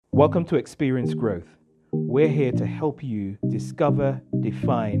Welcome to Experience Growth. We're here to help you discover,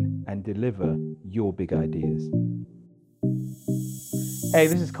 define, and deliver your big ideas. Hey,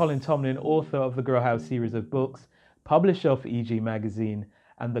 this is Colin Tomlin, author of the Grow House series of books, publisher of EG Magazine,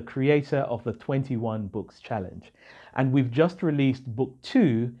 and the creator of the 21 Books Challenge. And we've just released book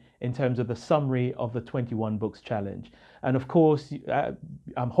 2 in terms of the summary of the 21 Books Challenge. And of course,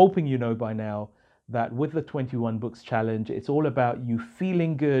 I'm hoping you know by now that with the 21 Books Challenge, it's all about you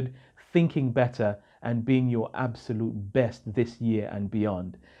feeling good, thinking better, and being your absolute best this year and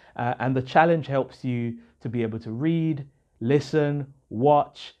beyond. And the challenge helps you to be able to read, listen,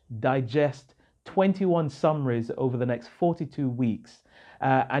 watch, digest 21 summaries over the next 42 weeks.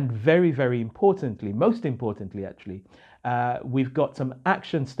 And very, very importantly, most importantly actually, we've got some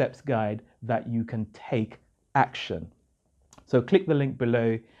action steps guide that you can take action. So click the link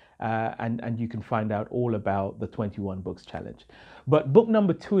below and you can find out all about the 21 Books Challenge. But book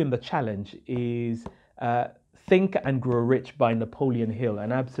number 2 in the challenge is Think and Grow Rich by Napoleon Hill,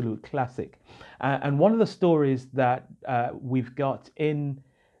 an absolute classic. And one of the stories that we've got in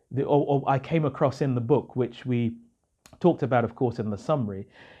or I came across in the book, which we talked about, of course, in the summary,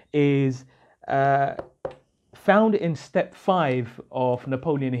 is found in step 5 of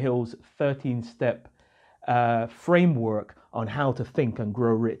Napoleon Hill's 13-step framework on how to think and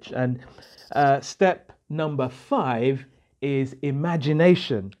grow rich. And step number 5 is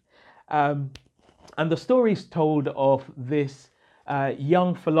imagination. And the story is told of this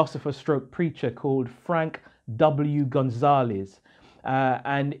young philosopher stroke preacher called Frank W. Gonzalez.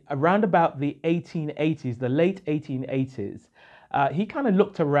 And around about the 1880s, the late 1880s, he kind of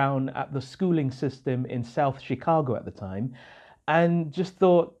looked around at the schooling system in South Chicago at the time and just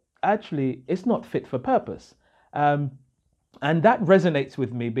thought, actually, it's not fit for purpose. And that resonates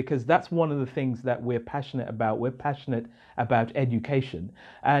with me because that's one of the things that we're passionate about. We're passionate about education.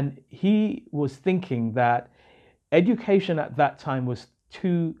 And he was thinking that education at that time was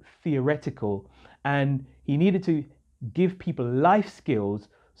too theoretical and he needed to give people life skills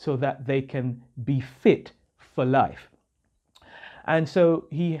so that they can be fit for life. And so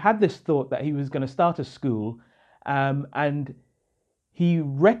he had this thought that he was going to start a school, and he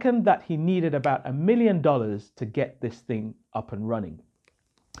reckoned that he needed about $1 million to get this thing up and running.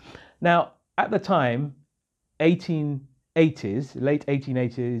 Now, at the time, 1880s, late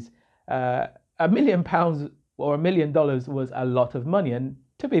 1880s, £1 million or $1 million was a lot of money. And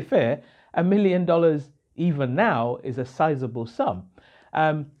to be fair, $1 million even now is a sizable sum.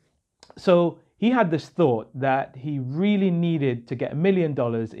 So he had this thought that he really needed to get $1 million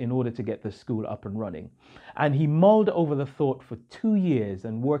in order to get the school up and running. And he mulled over the thought for 2 years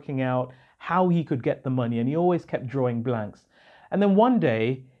and working out how he could get the money. And he always kept drawing blanks. And then one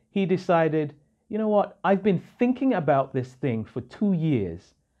day he decided, you know what, I've been thinking about this thing for 2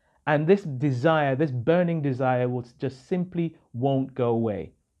 years. And this desire, this burning desire, just simply won't go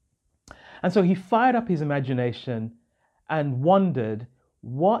away. And so he fired up his imagination and wondered,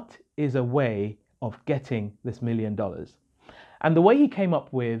 what is a way of getting this $1 million? And the way he came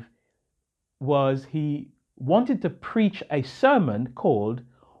up with was he wanted to preach a sermon called,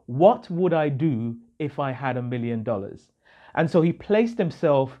 What Would I Do If I Had $1 Million? And so he placed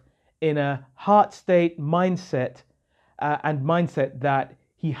himself in a heart state mindset that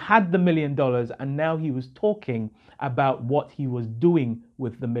he had the $1 million and now he was talking about what he was doing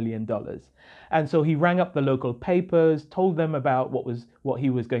with the $1 million. And so he rang up the local papers, told them about what he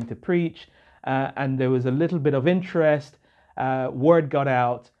was going to preach, and there was a little bit of interest. Word got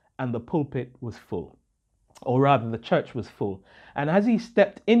out and the pulpit was full, or rather the church was full. And as he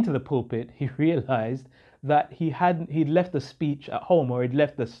stepped into the pulpit, he realized that he'd left the speech at home, or he'd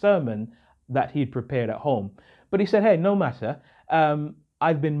left the sermon that he'd prepared at home. But he said, hey, no matter.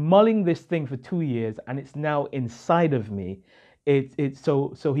 I've been mulling this thing for 2 years and it's now inside of me.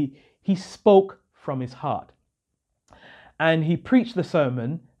 So he spoke from his heart. And he preached the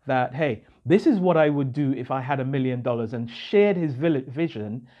sermon that, hey, this is what I would do if I had $1 million, and shared his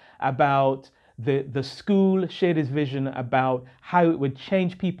vision about the school, shared his vision about how it would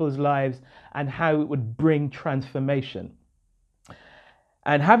change people's lives and how it would bring transformation.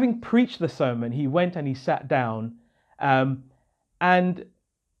 And having preached the sermon, he went and he sat down. And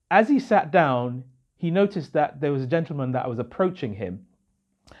as he sat down, he noticed that there was a gentleman that was approaching him.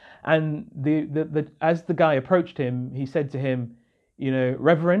 And as the guy approached him, he said to him, you know,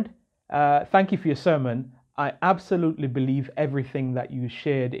 Reverend, thank you for your sermon. I absolutely believe everything that you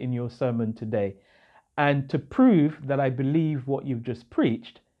shared in your sermon today. And to prove that I believe what you've just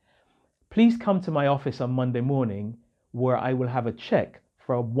preached, please come to my office on Monday morning where I will have a check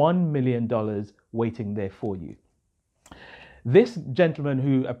for $1 million waiting there for you. This gentleman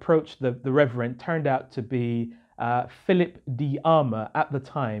who approached the Reverend turned out to be Philip D. Armour, at the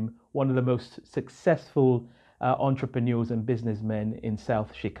time, one of the most successful entrepreneurs and businessmen in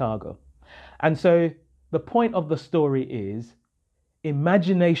South Chicago. And so the point of the story is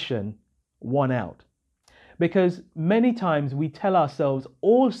imagination won out. Because many times we tell ourselves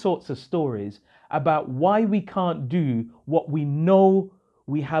all sorts of stories about why we can't do what we know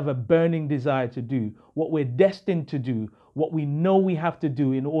we have a burning desire to do, what we're destined to do, what we know we have to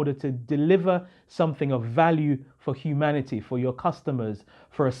do in order to deliver something of value for humanity, for your customers,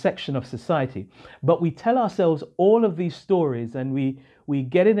 for a section of society. But we tell ourselves all of these stories, and we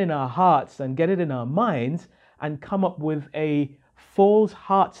get it in our hearts and get it in our minds and come up with a false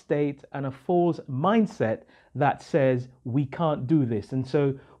heart state and a false mindset that says we can't do this. And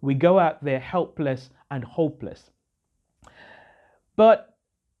so we go out there helpless and hopeless. But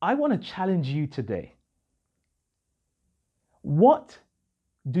I want to challenge you today. What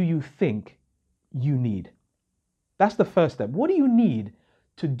do you think you need? That's the first step. What do you need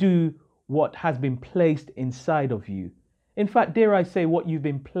to do what has been placed inside of you? In fact, dare I say, what you've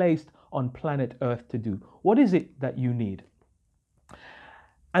been placed on planet Earth to do. What is it that you need?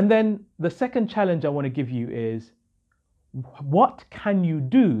 And then the second challenge I want to give you is, what can you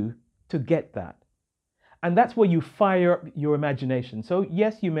do to get that? And that's where you fire up your imagination. So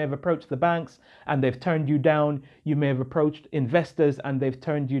yes, you may have approached the banks and they've turned you down. You may have approached investors and they've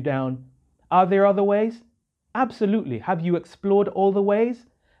turned you down. Are there other ways? Absolutely. Have you explored all the ways?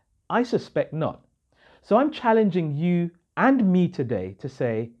 I suspect not. So I'm challenging you and me today to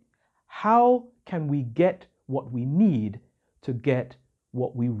say, how can we get what we need to get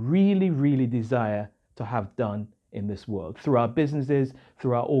what we really, really desire to have done in this world, through our businesses,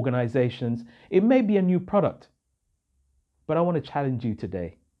 through our organizations? It may be a new product, but I want to challenge you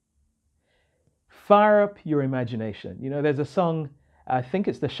today. Fire up your imagination. You know, there's a song, I think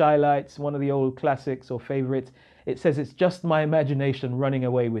it's the Shy-Lites, one of the old classics or favorites. It says, "It's just my imagination running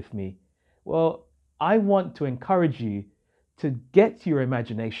away with me." Well, I want to encourage you to get your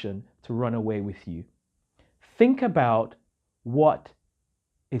imagination to run away with you. Think about what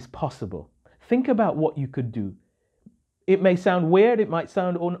is possible. Think about what you could do. It may sound weird, it might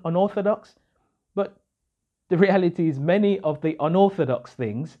sound unorthodox, but the reality is many of the unorthodox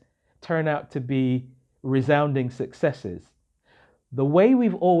things turn out to be resounding successes. The way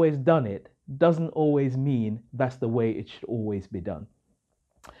we've always done it doesn't always mean that's the way it should always be done.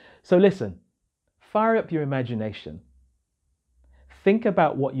 So listen, fire up your imagination. Think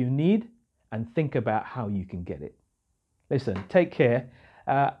about what you need and think about how you can get it. Listen, take care.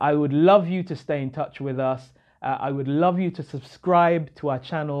 I would love you to stay in touch with us. I would love you to subscribe to our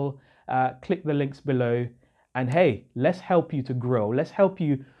channel, click the links below, and hey, let's help you to grow. Let's help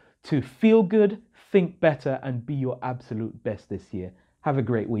you to feel good, think better, and be your absolute best this year. Have a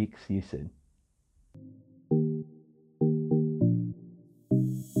great week. See you soon.